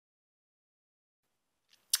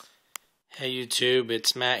Hey YouTube,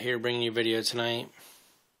 it's Matt here bringing you a video tonight.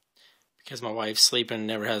 Because my wife's sleeping and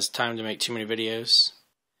never has time to make too many videos.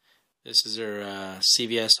 This is her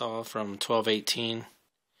CVS haul from 12/18.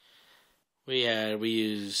 We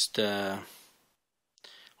used on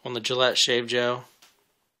the Gillette shave gel.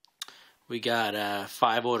 We got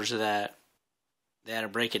 5 orders of that. They had to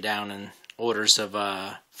break it down in orders of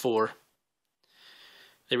 4.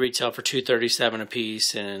 They retail for $2.37 a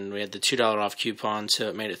piece, and we had the $2 off coupon, so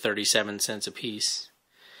it made it 37 cents a piece.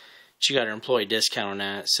 She got her employee discount on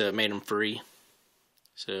that, so it made them free.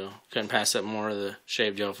 So couldn't pass up more of the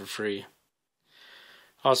shave gel for free.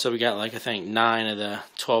 Also, we got I think 9 of the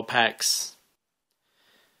 12 packs.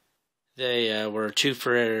 They were 3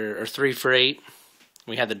 for $8.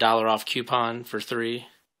 We had the $1 off coupon for 3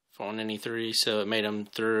 on any 3, so it made them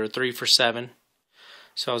 3 for $7.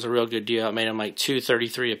 So it was a real good deal. It made them like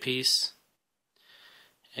 $2.33 a piece.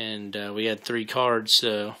 And we had 3 cards,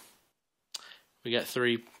 so we got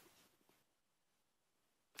 3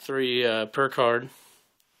 per card.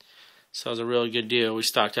 So it was a really good deal. We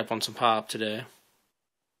stocked up on some pop today.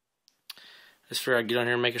 I just figured I'd get on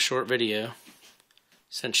here and make a short video,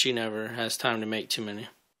 since she never has time to make too many.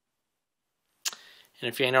 And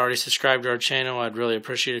if you ain't already subscribed to our channel, I'd really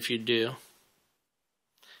appreciate it if you do.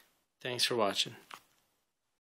 Thanks for watching.